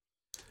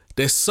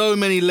There's so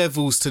many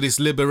levels to this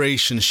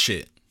liberation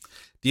shit.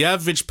 The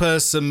average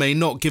person may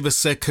not give a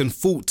second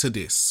thought to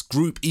this.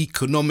 Group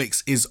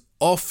economics is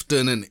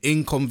often an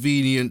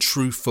inconvenient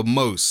truth for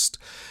most.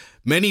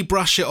 Many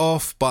brush it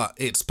off, but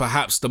it's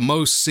perhaps the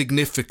most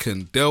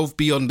significant. Delve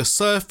beyond the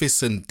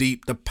surface and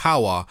deep the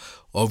power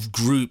of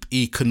group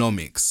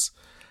economics.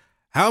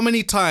 How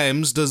many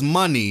times does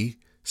money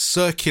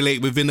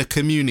circulate within a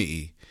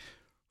community?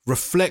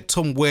 Reflect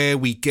on where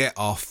we get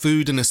our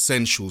food and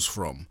essentials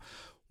from.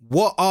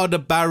 What are the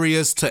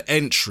barriers to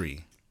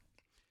entry?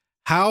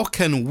 How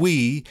can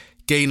we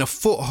gain a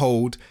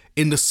foothold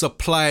in the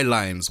supply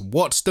lines?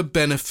 What's the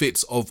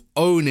benefits of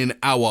owning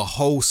our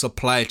whole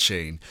supply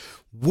chain?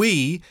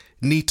 We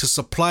need to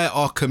supply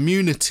our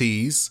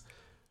communities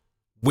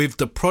with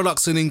the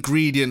products and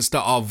ingredients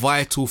that are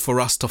vital for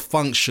us to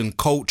function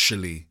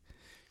culturally.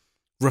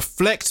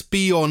 Reflect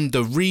beyond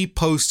the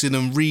reposting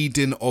and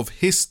reading of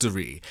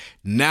history.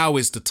 Now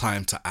is the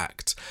time to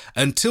act.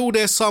 Until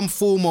there's some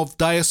form of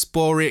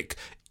diasporic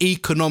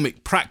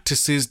economic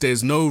practices,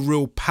 there's no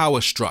real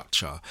power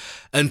structure.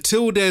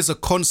 Until there's a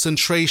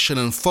concentration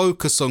and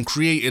focus on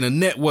creating a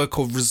network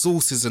of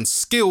resources and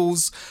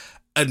skills,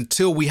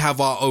 until we have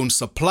our own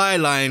supply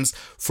lines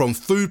from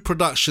food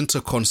production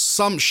to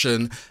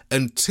consumption,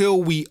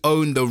 until we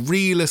own the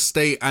real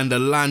estate and the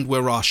land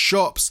where our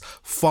shops,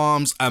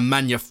 farms and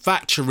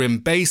manufacturing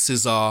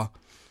bases are,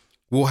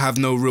 we'll have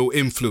no real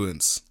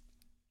influence.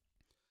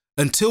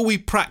 Until we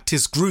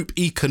practice group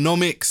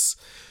economics,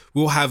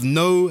 we'll have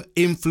no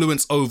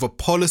influence over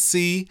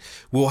policy,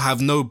 we'll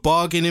have no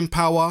bargaining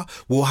power,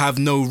 we'll have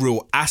no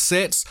real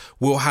assets,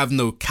 we'll have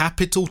no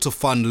capital to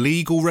fund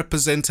legal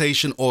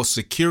representation or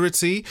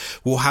security,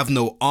 we'll have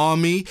no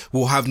army,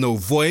 we'll have no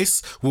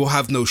voice, we'll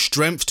have no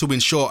strength to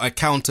ensure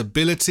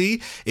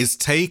accountability is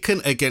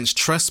taken against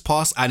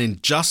trespass and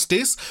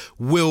injustice,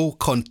 we'll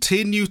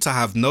continue to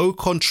have no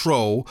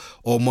control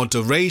or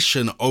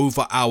moderation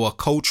over our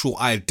cultural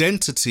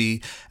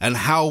identity and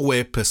how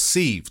we're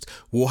perceived.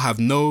 We'll have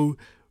no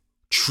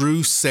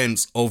true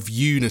sense of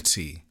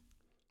unity.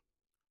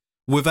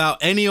 Without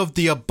any of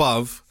the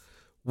above,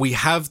 we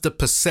have the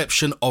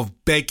perception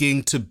of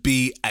begging to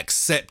be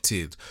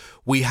accepted.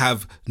 We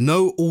have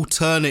no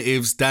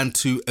alternatives than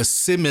to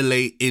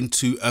assimilate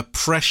into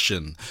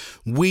oppression.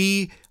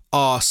 We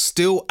are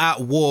still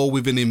at war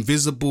with an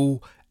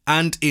invisible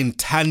and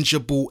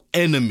intangible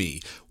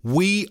enemy.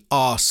 We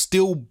are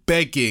still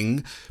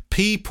begging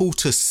people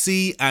to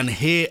see and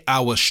hear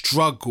our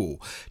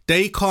struggle.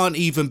 They can't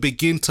even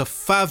begin to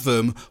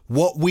fathom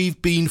what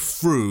we've been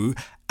through,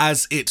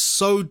 as it's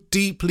so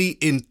deeply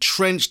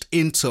entrenched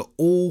into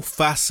all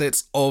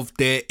facets of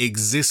their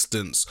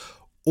existence.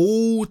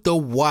 All the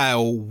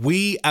while,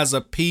 we as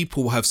a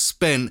people have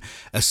spent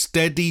a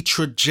steady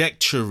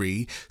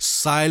trajectory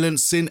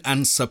silencing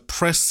and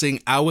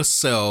suppressing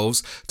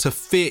ourselves to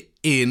fit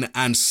in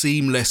and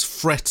seem less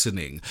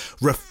threatening.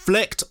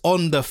 Reflect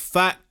on the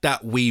fact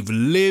that we've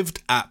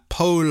lived at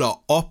polar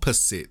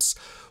opposites.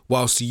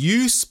 Whilst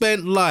you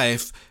spent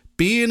life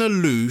being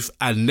aloof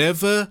and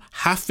never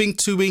having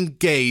to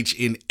engage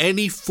in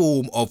any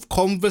form of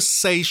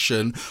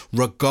conversation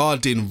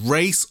regarding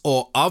race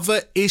or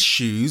other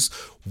issues,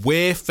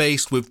 we're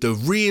faced with the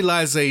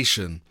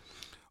realization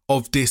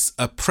of this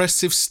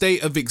oppressive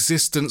state of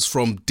existence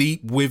from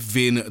deep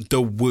within the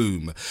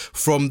womb.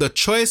 From the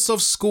choice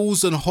of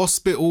schools and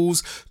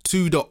hospitals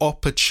to the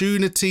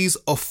opportunities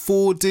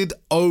afforded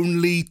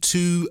only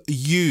to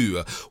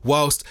you.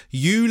 Whilst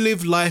you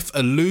live life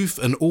aloof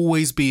and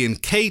always being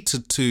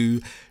catered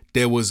to,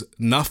 there was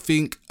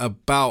nothing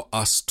about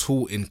us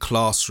taught in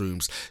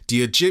classrooms.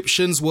 The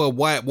Egyptians were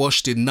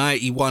whitewashed in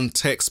 91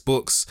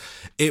 textbooks.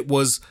 It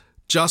was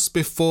just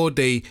before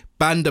they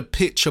banned the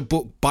picture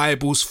book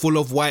Bibles full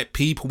of white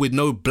people with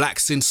no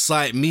blacks in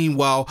sight.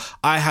 Meanwhile,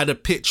 I had a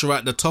picture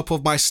at the top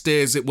of my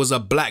stairs. It was a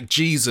black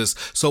Jesus.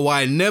 So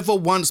I never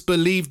once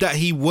believed that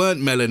he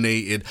weren't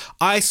melanated.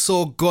 I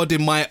saw God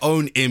in my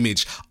own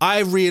image. I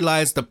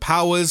realized the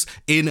powers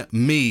in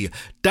me.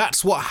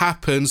 That's what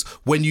happens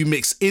when you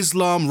mix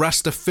Islam,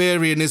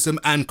 Rastafarianism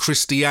and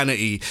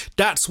Christianity.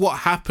 That's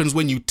what happens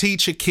when you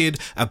teach a kid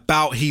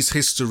about his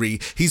history.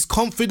 His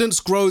confidence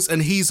grows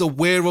and he's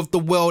aware of the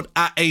world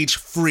at age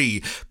 3.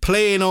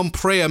 Playing on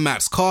prayer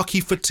mats, khaki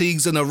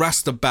fatigues and a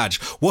Rasta badge.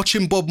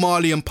 Watching Bob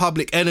Marley and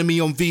Public Enemy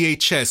on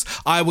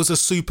VHS. I was a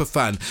super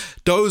fan.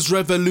 Those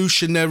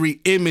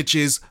revolutionary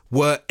images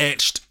were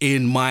etched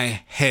in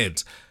my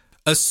head.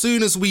 As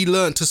soon as we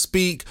learn to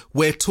speak,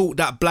 we're taught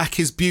that black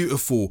is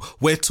beautiful.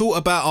 We're taught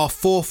about our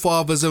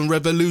forefathers and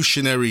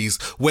revolutionaries.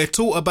 We're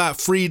taught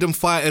about freedom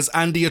fighters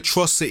and the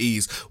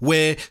atrocities.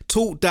 We're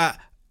taught that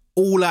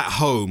all at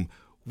home.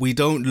 We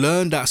don't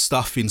learn that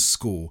stuff in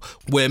school.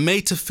 We're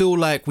made to feel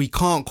like we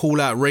can't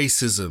call out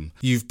racism.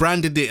 You've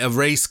branded it a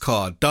race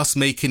card, thus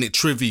making it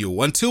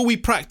trivial. Until we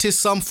practice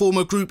some form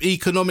of group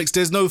economics,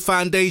 there's no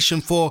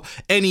foundation for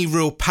any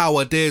real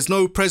power. There's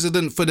no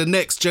president for the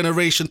next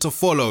generation to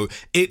follow.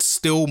 It's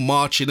still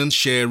marching and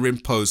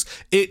sharing posts.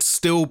 It's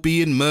still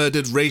being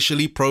murdered,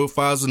 racially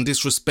profiled and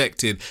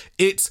disrespected.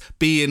 It's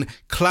being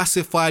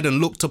classified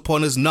and looked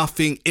upon as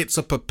nothing. It's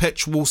a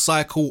perpetual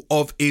cycle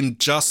of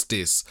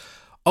injustice.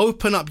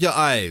 Open up your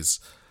eyes,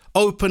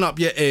 open up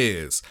your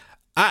ears,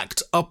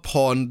 act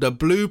upon the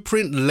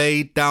blueprint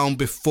laid down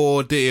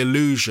before the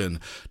illusion.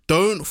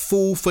 Don't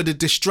fall for the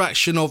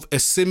distraction of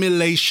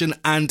assimilation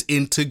and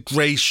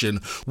integration.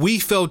 We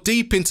fell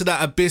deep into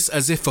that abyss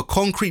as if a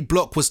concrete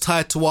block was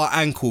tied to our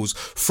ankles,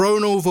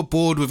 thrown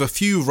overboard with a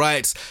few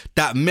rights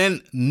that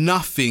meant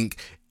nothing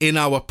in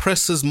our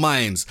oppressors'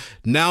 minds.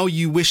 Now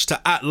you wish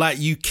to act like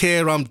you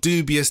care. I'm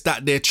dubious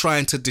that they're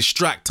trying to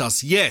distract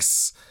us.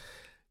 Yes,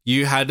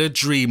 you had a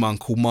dream,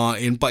 Uncle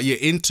Martin, but you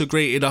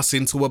integrated us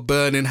into a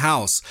burning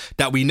house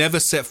that we never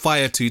set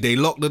fire to. They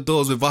locked the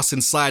doors with us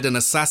inside and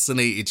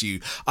assassinated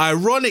you.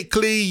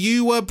 Ironically,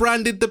 you were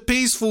branded the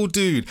peaceful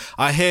dude.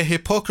 I hear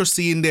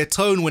hypocrisy in their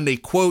tone when they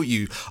quote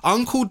you.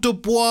 Uncle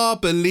Dubois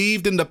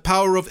believed in the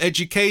power of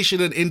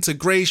education and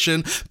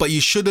integration, but you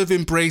should have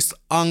embraced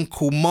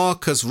Uncle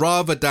Marcus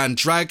rather than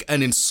drag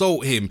and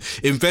insult him,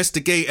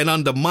 investigate and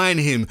undermine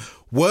him.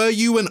 Were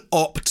you an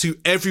op to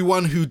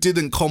everyone who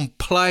didn't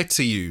comply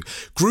to you?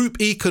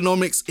 Group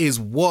economics is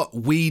what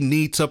we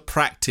need to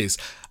practice.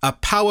 A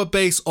power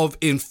base of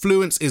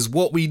influence is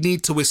what we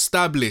need to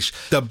establish.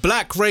 The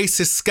black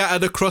race is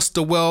scattered across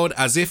the world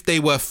as if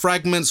they were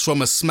fragments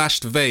from a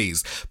smashed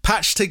vase,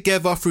 patched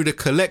together through the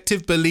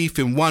collective belief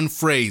in one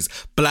phrase,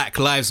 Black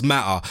Lives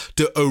Matter.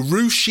 The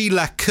Urushi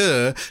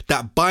lacquer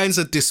that binds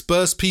a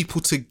dispersed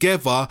people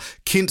together,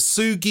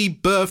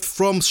 kintsugi birthed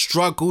from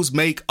struggles,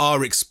 make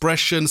our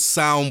expression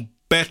sound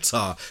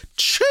better.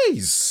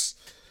 Jeez.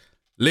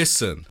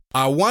 Listen,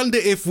 I wonder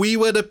if we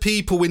were the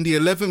people in the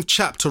 11th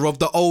chapter of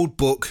the old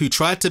book who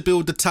tried to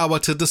build the tower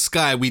to the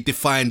sky, we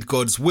defined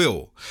God's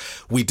will.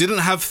 We didn't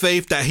have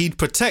faith that he'd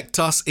protect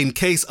us in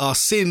case our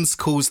sins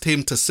caused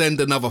him to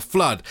send another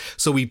flood.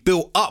 So we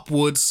built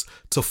upwards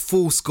to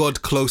force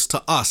God close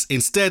to us.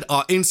 Instead,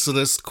 our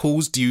insolence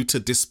caused you to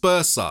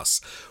disperse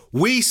us.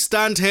 We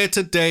stand here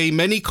today,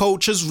 many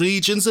cultures,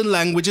 regions and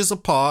languages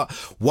apart,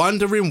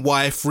 wondering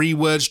why 3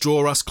 words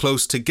draw us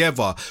close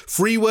together.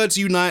 3 words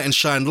unite and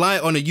shine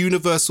light on a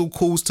universal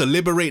cause to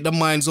liberate the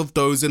minds of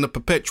those in a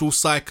perpetual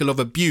cycle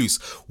of abuse.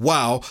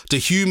 While the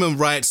human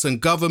rights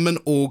and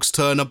government orgs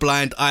turn a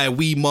blind eye,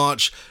 we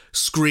march,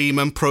 scream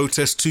and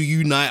protest to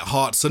unite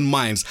hearts and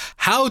minds.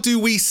 How do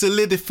we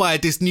solidify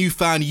this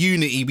newfound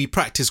unity? We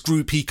practice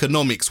group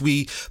economics.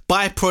 We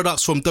buy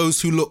products from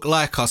those who look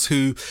like us,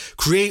 who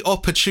create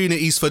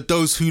opportunities for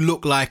those who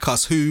look like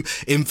us, who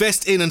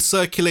invest in and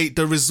circulate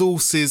the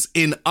resources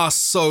in us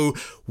so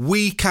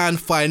we can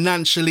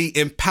financially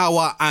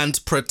empower and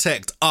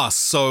protect us.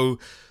 So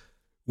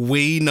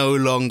we no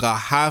longer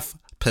have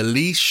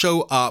police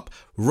show up,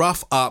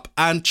 rough up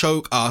and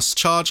choke us,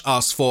 charge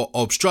us for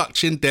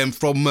obstructing them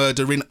from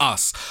murdering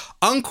us.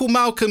 Uncle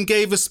Malcolm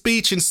gave a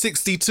speech in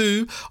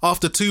 62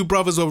 after 2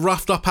 brothers were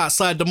roughed up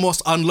outside the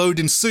mosque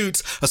unloading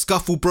suits. A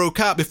scuffle broke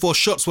out before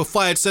shots were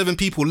fired, 7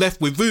 people left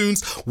with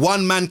wounds,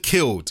 1 man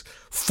killed.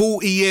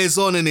 40 years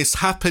on and it's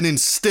happening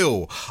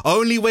still.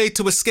 Only way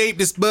to escape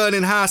this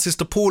burning house is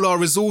to pool our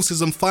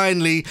resources and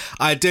finally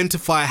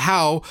identify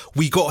how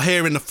we got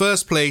here in the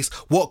first place,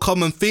 what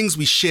common things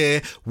we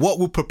share, what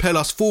will propel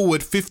us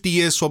forward. 50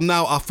 years from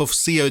now, I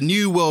foresee a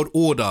new world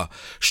order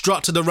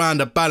structured around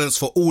a balance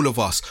for all of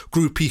us.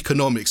 Group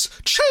economics.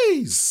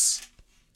 Cheese!